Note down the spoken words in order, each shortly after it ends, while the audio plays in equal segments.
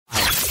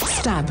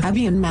Stab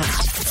Abby and Matt.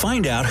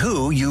 Find out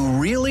who you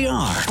really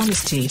are.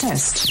 Honesty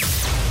test.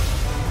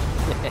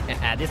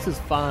 This was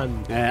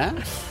fun.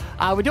 Yeah?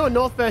 We're doing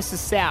North versus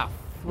South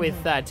with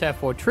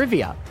Turf War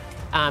Trivia.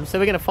 So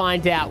we're going to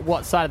find out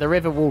what side of the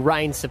river will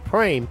reign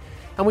supreme.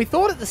 And we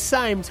thought at the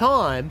same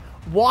time,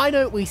 why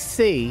don't we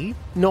see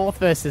North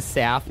versus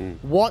South?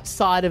 What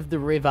side of the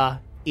river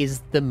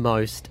is the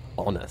most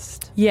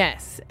honest?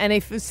 Yes, and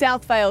if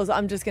South fails,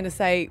 I'm just going to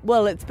say,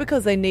 well, it's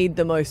because they need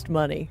the most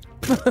money.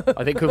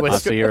 I think we're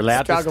So you're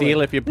allowed to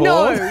steal if you're poor?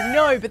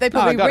 No, but they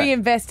probably got it.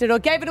 reinvested or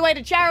gave it away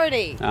to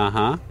charity.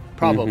 Uh-huh.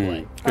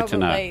 Probably. Good to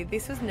know. Probably.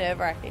 This was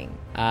nerve-wracking.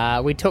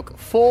 We took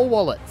 4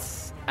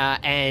 wallets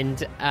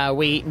and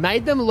we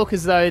made them look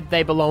as though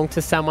they belonged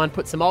to someone,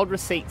 put some old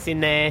receipts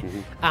in there.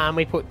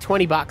 We put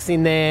 $20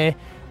 in there.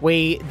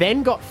 We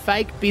then got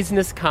fake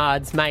business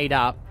cards made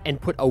up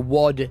and put a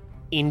wad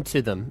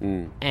into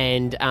them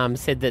and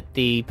said that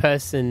the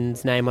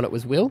person's name on it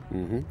was Will.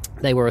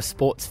 They were a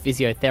sports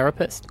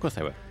physiotherapist. Of course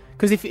they were.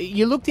 Because if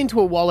you looked into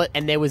a wallet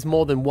and there was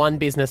more than one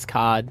business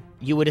card,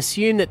 you would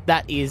assume that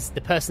that is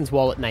the person's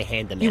wallet and they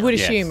hand them out. You would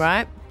assume,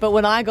 right? But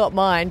when I got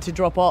mine to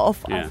drop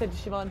off, I said to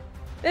Siobhan,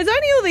 there's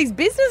only all these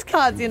business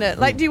cards in it.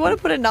 Like, do you want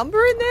to put a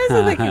number in there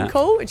so they can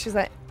call? And she's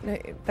like, no,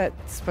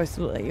 that's supposed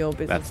to look like your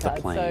business That's the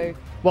card. plan. So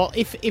Well,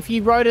 if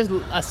you wrote a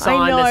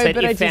sign that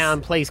said if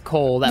found, please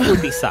call, that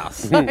would be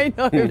sus. I know,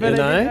 but I know? didn't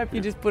know if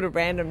you just put a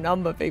random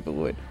number, people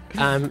would.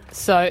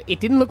 So it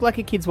didn't look like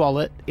a kid's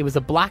wallet. It was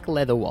a black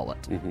leather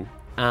wallet.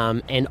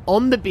 And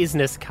on the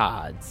business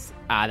cards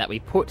that we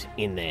put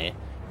in there,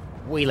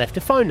 we left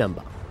a phone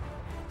number.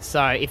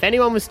 So if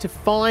anyone was to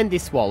find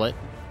this wallet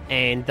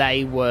and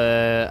they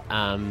were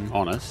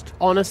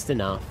honest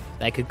enough,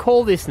 they could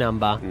call this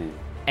number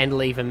and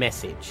leave a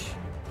message.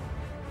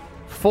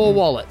 4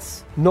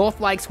 wallets. North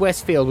Lakes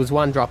Westfield was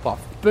one drop-off.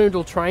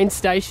 Boondall train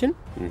station.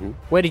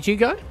 Where did you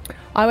go?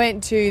 I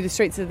went to the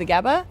streets of the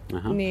Gabba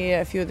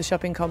near a few of the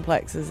shopping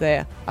complexes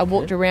there. I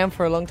walked around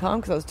for a long time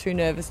because I was too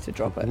nervous to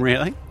drop it.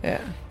 Really?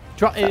 Yeah.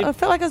 It I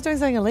felt like I was doing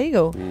something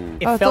illegal.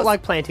 felt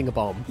like planting a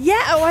bomb. Yeah,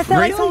 I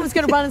felt like someone was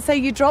going to run and say,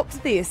 you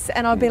dropped this.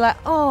 And I'd be like,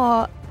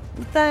 oh,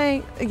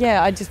 thanks.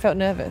 Yeah, I just felt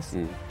nervous.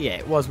 Yeah,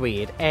 it was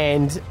weird.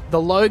 And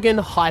the Logan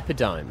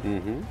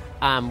Hyperdome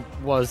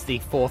was the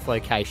 4th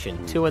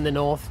location. 2 in the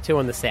north, 2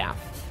 in the south.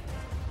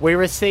 We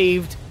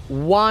received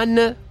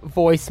 1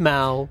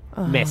 voicemail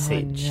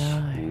message.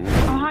 No.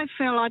 Oh, hi,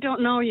 Phil. I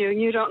don't know you,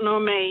 and you don't know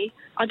me.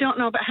 I don't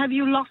know, but have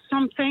you lost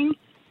something?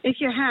 If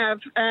you have,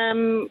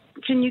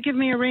 can you give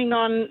me a ring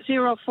on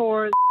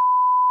 04?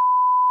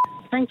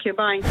 Thank you.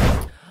 Bye.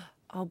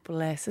 Oh,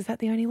 bless. Is that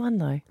the only one,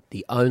 though?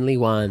 The only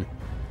one.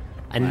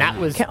 And that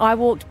was I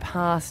walked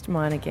past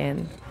mine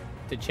again.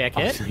 to check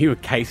Oh, it. so you were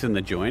casing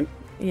the joint?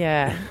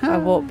 Yeah. I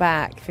walked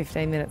back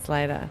 15 minutes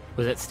later.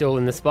 Was it still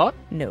in the spot?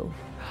 No.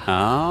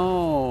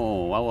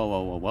 Oh.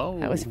 Whoa.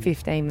 That was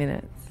 15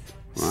 minutes.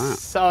 Wow.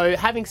 So,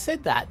 having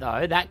said that,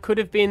 though, that could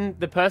have been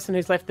the person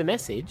who's left the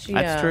message.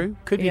 Yeah. That's true.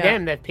 Could be Yeah.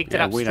 them. They've picked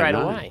it up we don't straight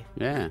know. away.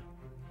 Yeah.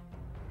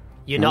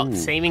 You're not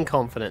seeming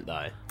confident,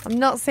 though. I'm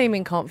not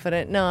seeming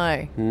confident, no.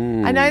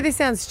 I know this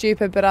sounds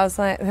stupid, but I was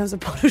like, there was a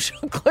bottle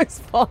shop close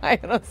by,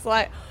 and I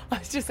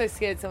was just so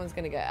scared someone's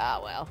going to go,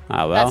 well,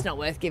 that's not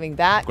worth giving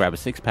back. Grab a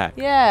 6-pack.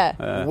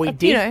 Yeah. We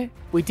did.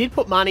 We did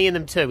put money in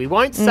them too. We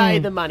won't say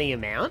the money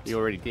amount. You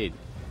already did.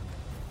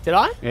 Did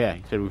I? Yeah,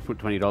 you said we put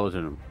 $20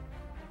 in them.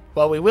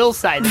 Well, we will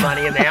say the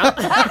money amount.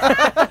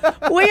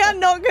 We are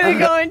not going to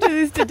go into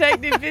this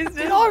detective business.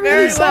 Did I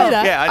really say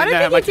that? Yeah, I didn't know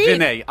how don't much think is you in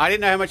did. there. I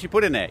didn't know how much you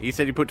put in there. You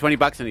said you put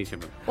 $20 in each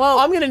of them. Well,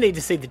 I'm going to need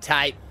to see the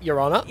tape,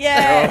 Your Honour.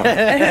 Yeah.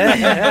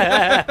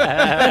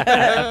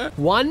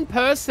 One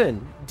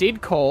person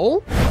did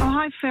call. Oh,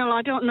 hi, Phil.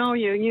 I don't know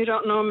you, and you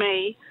don't know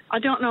me. I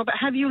don't know, but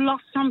have you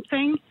lost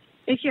something?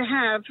 If you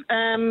have,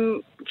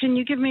 can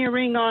you give me a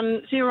ring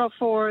on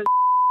 04?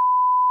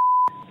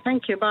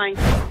 Thank you. Bye.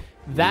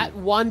 That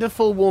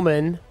wonderful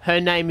woman, her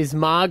name is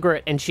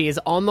Margaret, and she is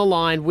on the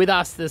line with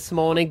us this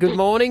morning. Good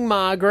morning,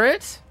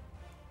 Margaret.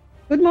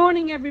 Good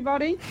morning,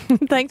 everybody.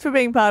 Thanks for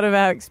being part of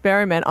our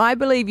experiment. I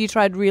believe you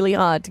tried really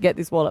hard to get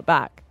this wallet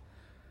back.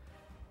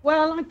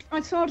 Well,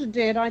 I sort of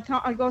did. I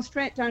thought I'd go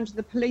straight down to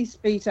the police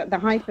beat at the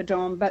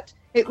Hyperdome, but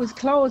it was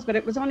closed, but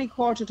it was only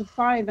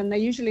 4:45, and they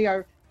usually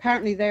are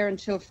apparently there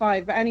until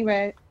 5. But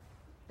anyway,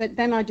 but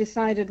then I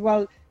decided,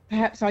 well,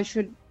 perhaps I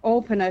should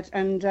open it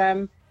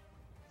and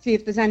see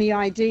if there's any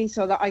ID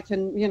so that I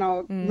can,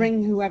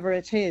 ring whoever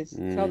it is.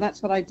 So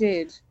that's what I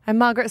did. And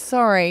Margaret,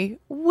 sorry,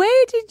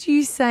 where did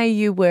you say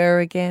you were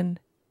again?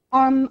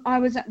 I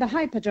was at the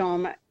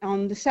Hyperdome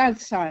on the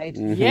south side.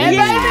 Yes!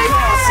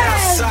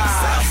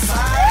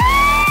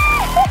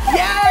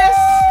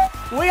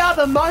 Yes! We are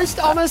the most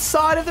honest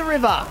side of the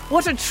river.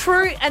 What a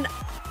true and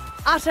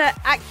utter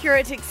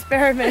accurate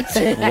experiment.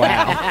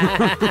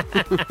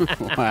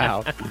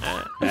 Wow.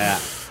 Yeah.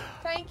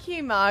 Thank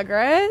you,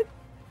 Margaret.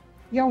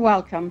 You're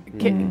welcome.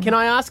 Can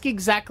I ask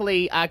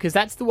exactly, because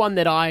that's the one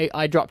that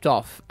I dropped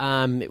off.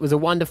 It was a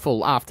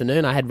wonderful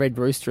afternoon. I had Red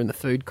Rooster in the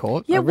food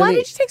court. Yeah, I why really-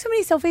 did you take so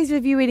many selfies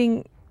of you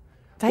eating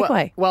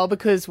takeaway? Well,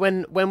 because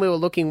when we were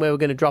looking, we were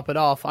going to drop it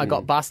off. I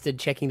got busted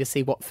checking to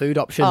see what food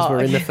options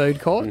were in the food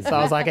court. So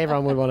I was like,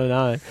 everyone would want to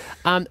know.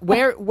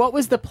 What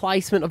was the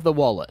placement of the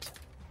wallet?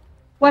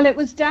 Well, it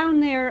was down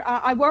there.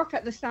 I work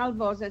at the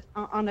Salvos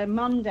on a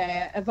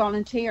Monday, a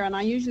volunteer, and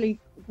I usually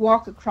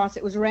walk across.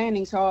 It was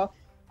raining, so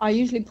I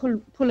usually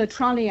pull a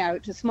trolley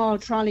out, a small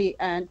trolley,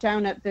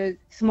 down at the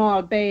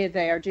small bay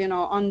there,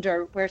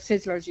 under where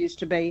Sizzlers used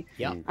to be.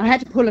 Yeah. I had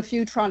to pull a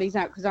few trolleys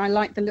out because I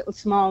like the little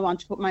small one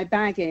to put my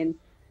bag in.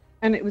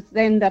 And it was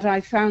then that I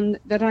found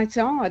that I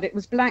saw it. It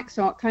was black,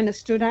 so it kind of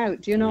stood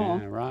out, Yeah,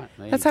 right.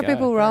 There That's you how go.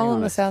 people roll Very on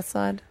the honest. south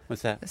side.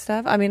 What's that?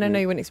 Stuff. I mean, I know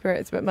you wouldn't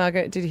experience it, but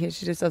Margaret, did you hear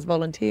she just does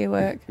volunteer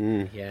work?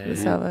 Yeah. The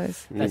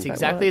Salvos. That's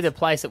exactly the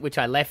place at which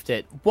I left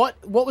it. What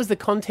was the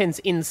contents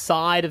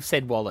inside of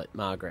said wallet,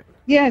 Margaret?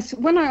 Yes,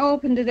 when I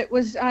opened it, it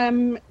was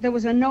there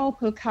was a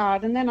Nopal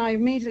card, and then I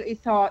immediately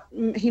thought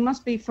he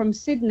must be from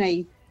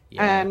Sydney,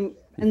 and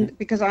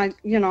because I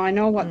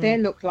know what they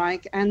look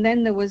like. And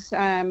then there was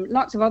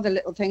lots of other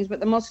little things, but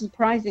the most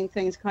surprising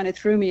things kind of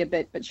threw me a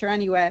bit. But sure,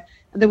 anyway,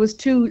 there was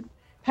two little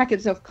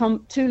packs of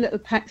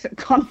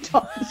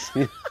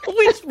condoms.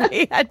 Which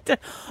we had to.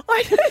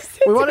 I just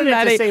said We wanted it to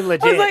Maddie, seem I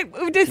was legit.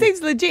 like, this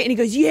seems legit. And he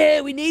goes, yeah,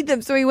 we need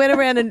them. So he went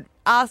around and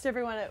asked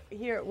everyone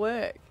here at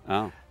work.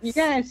 Oh.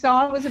 Yeah, so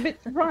I was a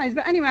bit surprised.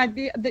 But anyway,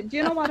 do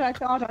you know what I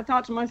thought? I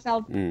thought to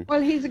myself,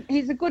 well, he's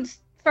a good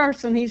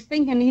person. He's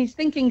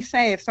thinking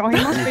safe, so he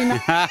must be.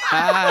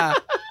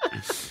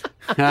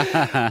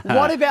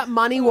 What about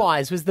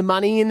money-wise? Was the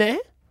money in there?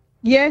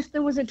 Yes,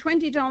 there was a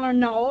 $20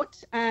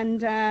 note,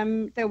 and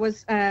there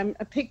was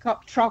a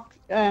pickup truck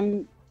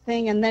thing,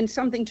 and then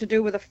something to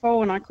do with a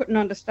phone. I couldn't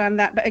understand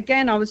that. But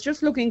again, I was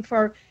just looking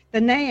for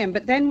the name.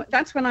 But then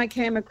that's when I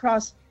came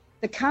across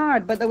the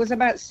card. But there was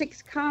about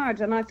 6 cards,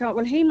 and I thought,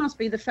 well, he must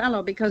be the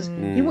fellow because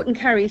he wouldn't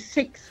carry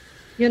 6.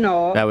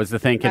 That was the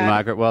thinking,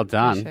 Margaret. Well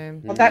done.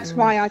 Shame. Well, that's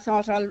why I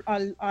thought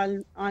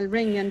I'll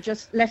ring and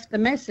just left the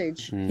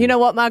message. You know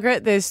what,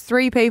 Margaret? There's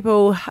 3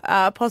 people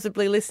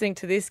possibly listening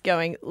to this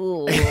going,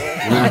 ooh,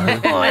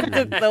 I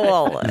took the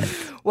wallet.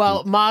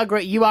 Well,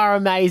 Margaret, you are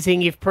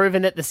amazing. You've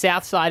proven that the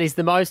South Side is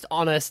the most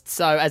honest.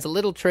 So as a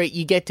little treat,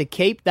 you get to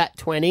keep that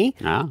 20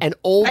 and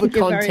all Thank the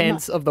you very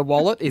contents of the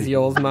wallet is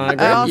yours, Margaret.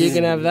 Awesome. You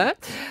can have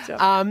that.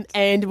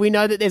 And we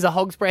know that there's a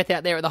Hog's Breath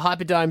out there at the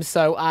Hyperdome,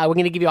 so we're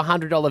going to give you a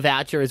 $100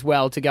 voucher as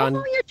well to go and...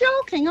 Oh, you're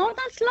joking. Oh,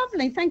 that's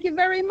lovely. Thank you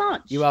very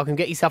much. You're welcome.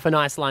 Get yourself a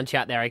nice lunch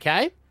out there,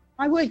 okay?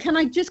 I will. Can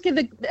I just give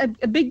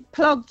a big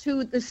plug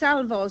to the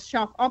Salvos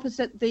shop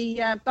opposite the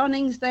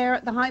Bunnings there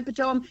at the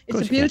Hyperdome?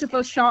 It's a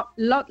beautiful shop.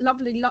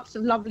 Lots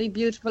of lovely,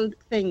 beautiful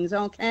things,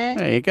 okay?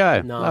 There you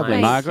go. Nice. Lovely,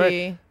 Thank Margaret.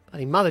 you.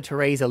 Bloody Mother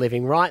Teresa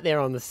living right there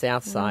on the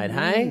South Side,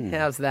 hey?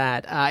 How's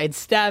that?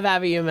 It's Stav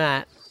Abby and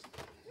Matt.